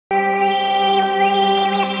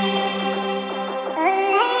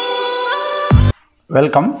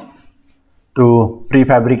Welcome to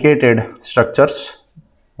Prefabricated Structures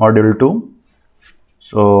Module 2.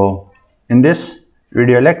 So in this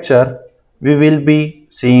video lecture we will be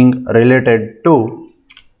seeing related to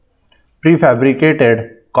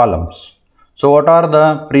prefabricated columns. So what are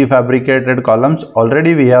the prefabricated columns?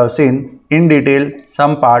 Already we have seen in detail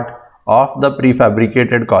some part of the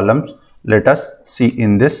prefabricated columns. Let us see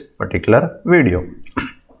in this particular video.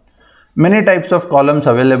 Many types of columns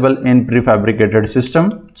available in prefabricated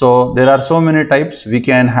system. So there are so many types. We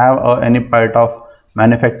can have any part of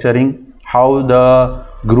manufacturing, how the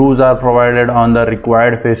grooves are provided on the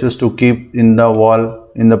required faces to keep in the wall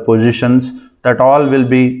in the positions, that all will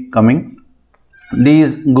be coming.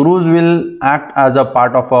 These grooves will act as a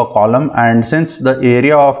part of a column, and since the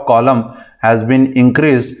area of column has been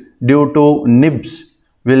increased due to nibs,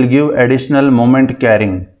 will give additional moment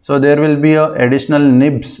carrying. So there will be additional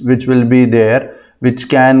nibs which will be there, which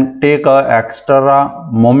can take a extra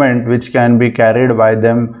moment which can be carried by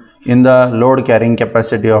them in the load carrying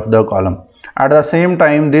capacity of the column. At the same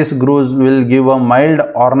time, these grooves will give a mild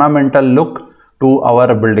ornamental look to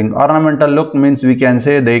our building. Ornamental look means we can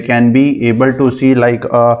say they can be able to see like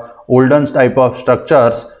a olden type of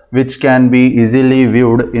structures which can be easily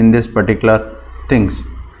viewed in this particular things.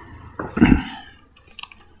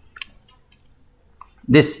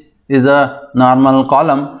 This is a normal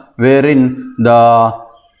column wherein the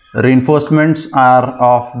reinforcements are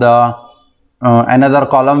of the another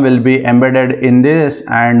column will be embedded in this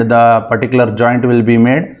and the particular joint will be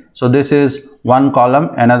made. So this is one column,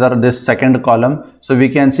 another this second column. So we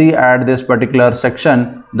can see at this particular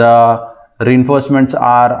section the reinforcements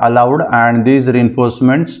are allowed and these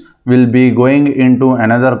reinforcements will be going into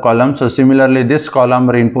another column. So similarly this column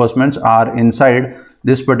reinforcements are inside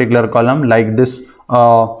this particular column, like this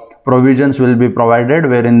provisions will be provided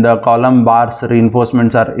wherein the column bars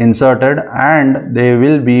reinforcements are inserted and they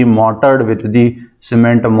will be mortared with the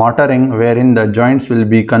cement mortaring, wherein the joints will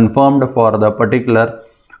be confirmed for the particular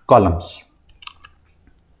columns.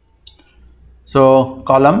 So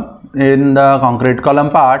column in the concrete column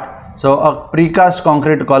part. So a precast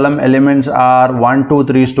concrete column elements are 1 to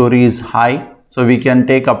 3 stories high. So we can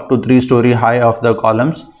take up to 3-story high of the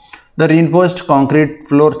columns. The reinforced concrete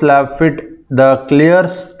floor slab fit the clear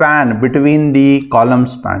span between the column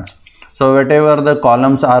spans. So whatever the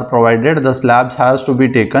columns are provided, the slabs has to be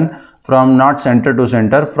taken from not center to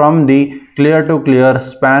center, from the clear to clear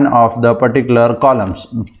span of the particular columns.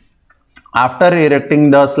 After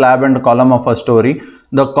erecting the slab and column of a story,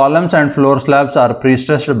 the columns and floor slabs are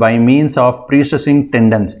pre-stressed by means of pre-stressing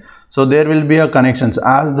tendons. So there will be a connections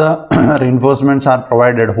as the reinforcements are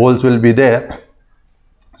provided, holes will be there.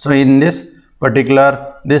 So in this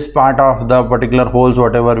part of the particular holes,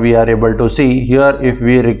 whatever we are able to see here, if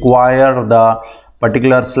we require the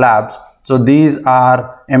particular slabs, so these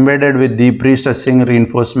are embedded with the pre-stressing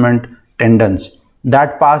reinforcement tendons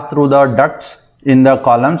that pass through the ducts in the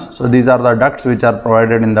columns. So these are the ducts which are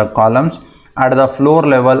provided in the columns at the floor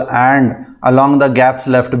level, and along the gaps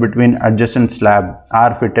left between adjacent slab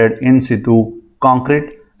are fitted in situ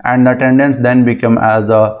concrete, and the tendons then become as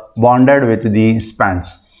bonded with the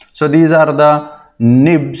spans. So these are the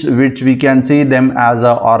nibs which we can see them as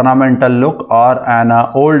a ornamental look or an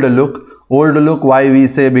old look. Old look, why we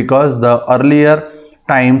say? Because the earlier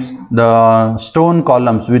times the stone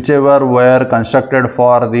columns whichever were constructed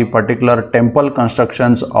for the particular temple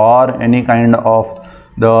constructions or any kind of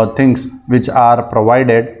the things which are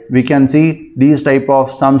provided, we can see these type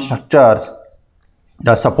of some structures,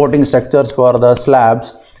 the supporting structures for the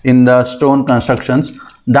slabs in the stone constructions.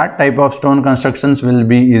 That type of stone constructions will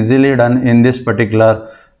be easily done in this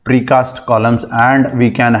particular precast columns, and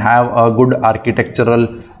we can have a good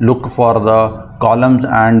architectural look for the columns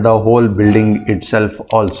and the whole building itself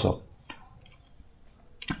also.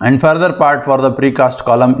 And further part for the precast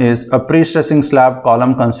column is a pre-stressing slab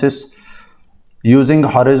column consists using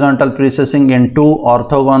horizontal pre-stressing in 2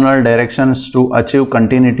 orthogonal directions to achieve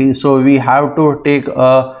continuity. So we have to take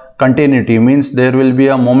a continuity, means there will be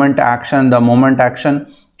a moment action. The moment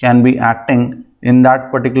action can be acting in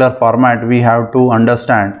that particular format. We have to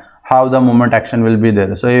understand how the moment action will be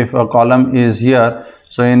there. So if a column is here,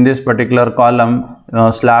 so in this particular column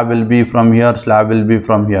slab will be from here, slab will be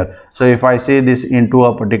from here. So if I say this into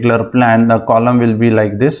a particular plan, the column will be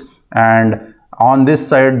like this, and on this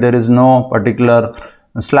side there is no particular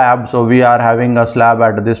slab. So we are having a slab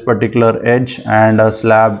at this particular edge and a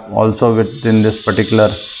slab also within this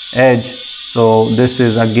particular edge. So this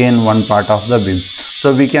is again one part of the beam.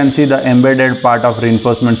 So we can see the embedded part of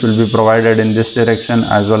reinforcements will be provided in this direction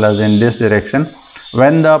as well as in this direction.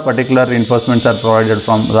 When the particular reinforcements are provided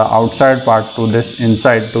from the outside part to this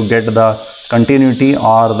inside to get the continuity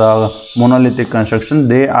or the monolithic construction,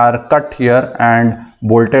 they are cut here and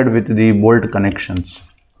bolted with the bolt connections.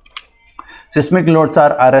 Seismic loads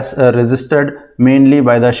are resisted mainly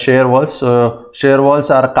by the shear walls. So shear walls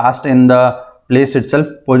are cast in the place itself,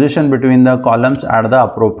 positioned between the columns at the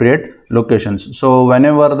appropriate locations. So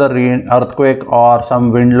whenever the earthquake or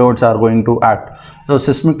some wind loads are going to act, so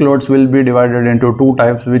seismic loads will be divided into two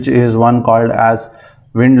types, which is one called as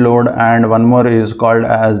wind load and one more is called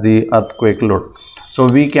as the earthquake load. So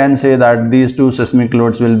we can say that these two seismic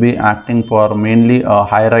loads will be acting for mainly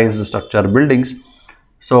high-rise structure buildings.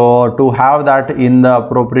 So to have that in the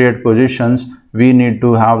appropriate positions, we need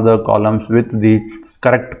to have the columns with the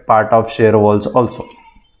correct part of shear walls also.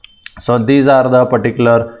 So these are the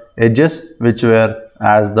particular edges which were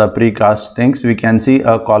as the precast things. We can see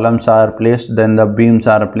columns are placed, then the beams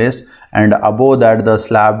are placed, and above that the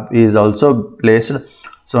slab is also placed.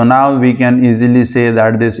 So now we can easily say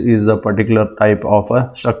that this is a particular type of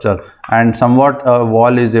a structure, and somewhat a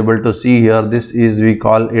wall is able to see here. This is, we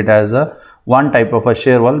call it as a one type of a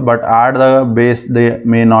shear wall, but at the base they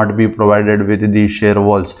may not be provided with the shear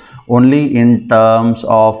walls. Only in terms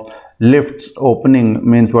of lifts opening,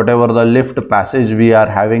 means whatever the lift passage we are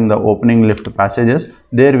having, the opening lift passages,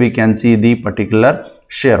 there we can see the particular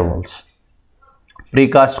shear walls.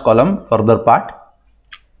 Precast column further part.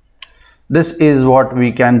 This is what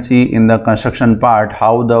we can see in the construction part,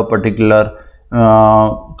 how the particular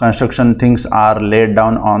construction things are laid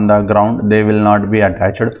down on the ground. They will not be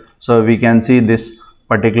attached. So we can see this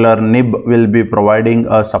particular nib will be providing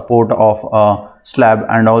a support of a slab,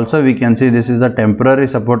 and also we can see this is a temporary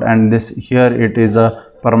support and this here it is a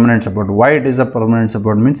permanent support. Why it is a permanent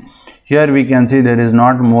support means here we can see there is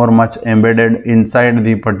not more much embedded inside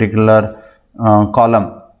the particular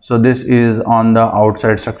column. So this is on the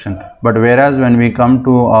outside section, but whereas when we come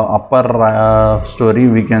to upper story,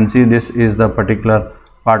 we can see this is the particular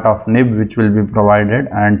part of nib which will be provided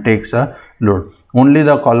and takes a load. Only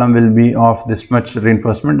the column will be of this much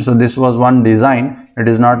reinforcement. So this was one design. It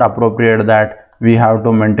is not appropriate that we have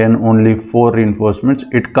to maintain only 4 reinforcements.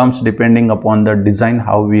 It comes depending upon the design,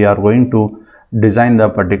 how we are going to design the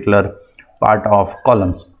particular part of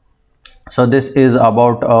columns. So this is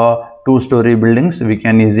about 2-story buildings. We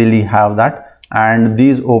can easily have that, and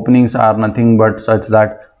these openings are nothing but such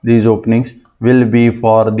that these openings will be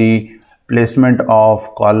for the placement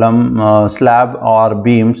of column slab or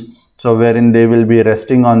beams, so wherein they will be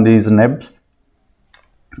resting on these nibs,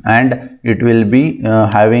 and it will be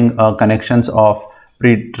having connections of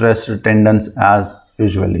pre-stressed tendons as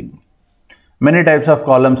usually. Many types of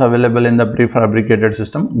columns available in the prefabricated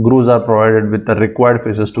system. Grooves are provided with the required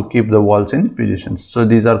faces to keep the walls in positions. So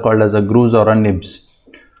these are called as a grooves or a nibs.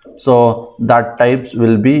 So that types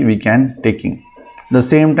will be we can taking. The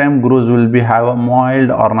same time grooves will be have a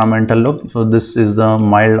mild ornamental look. So this is the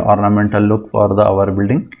mild ornamental look for the our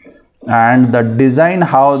building. And the design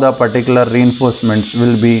how the particular reinforcements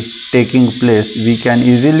will be taking place, we can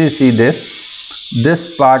easily see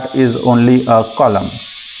this part is only a column.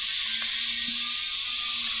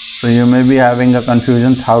 So you may be having a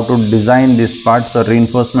confusion how to design this part. So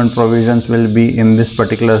reinforcement provisions will be in this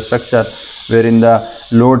particular structure wherein the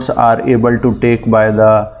loads are able to take by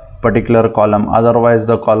the particular column, otherwise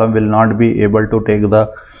the column will not be able to take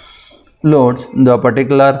the loads. The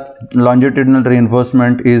particular longitudinal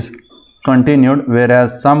reinforcement is continued,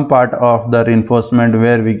 whereas some part of the reinforcement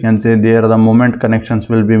where we can say there the moment connections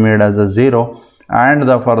will be made as a 0 and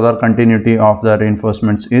the further continuity of the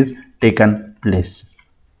reinforcements is taken place.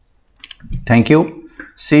 Thank you.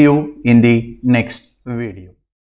 See you in the next video.